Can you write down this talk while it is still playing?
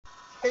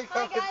Jacob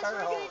Hi guys, and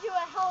we're going to do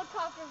a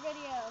helicopter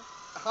video.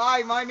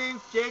 Hi, my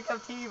name's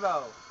Jacob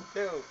Tebow.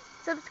 Too.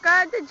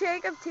 Subscribe to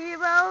Jacob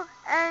Tebow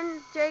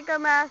and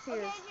Jacob Matthews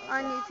Okay, Jacob,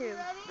 on you YouTube.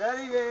 ready?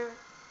 Ready, baby?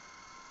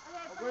 Okay,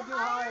 I'm put going it to do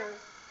higher.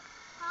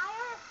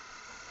 higher.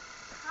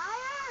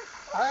 Higher.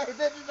 Alright,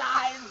 this is the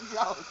highest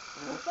joke.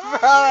 Okay,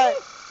 Alright.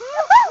 3, 2,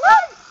 1.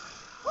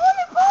 Hold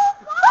it,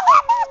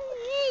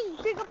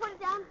 Paul. Jacob, put it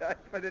down. I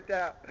put it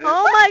down.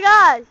 Oh my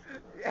gosh!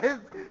 Yes,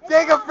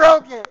 Jacob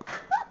broke it.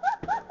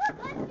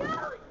 Let's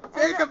go.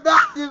 Jacob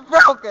Matthews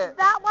broke it. Is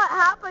that what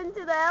happened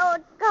to the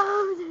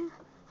helicopter?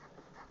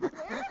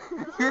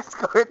 You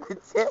scored the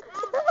chip.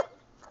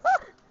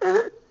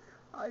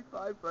 High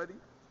five, buddy.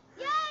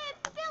 Yay,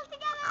 it's still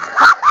together.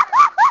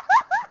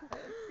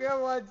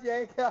 Good one,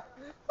 Jacob.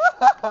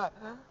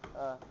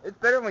 It's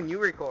better when you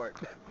record.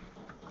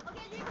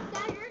 Okay, Jacob,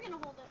 now you're going to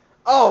hold it.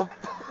 Oh,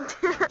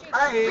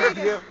 I hate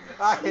you.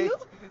 I hate you.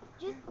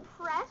 Just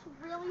press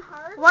really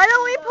hard. Why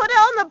don't we put it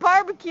on the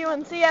barbecue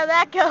and see how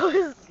that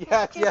goes?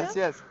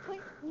 Yes.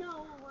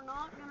 No, we're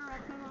not going to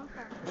wreck my mom's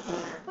car.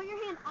 Put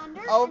your hand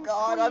under Oh and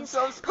God, I'm squeeze.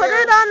 so scared. Put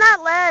it on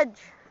that ledge.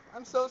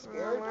 I'm so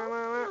scared. Put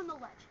it on the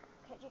ledge.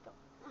 Okay, Jacob.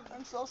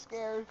 I'm so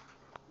scared.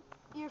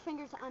 Your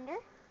fingers under.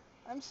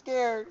 I'm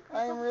scared.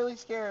 I am really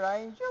scared. I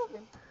ain't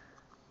joking.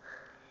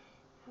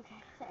 Okay,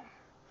 there.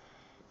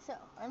 So,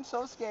 I'm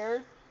so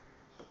scared.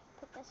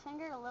 put this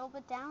finger a little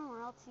bit down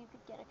or else you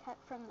could get a cut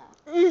from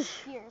the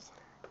Eesh. gears.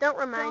 Don't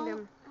remind Don't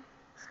him.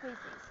 squeeze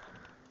these.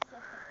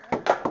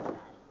 So,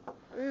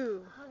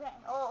 Ooh. okay.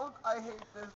 Oh, I hate this.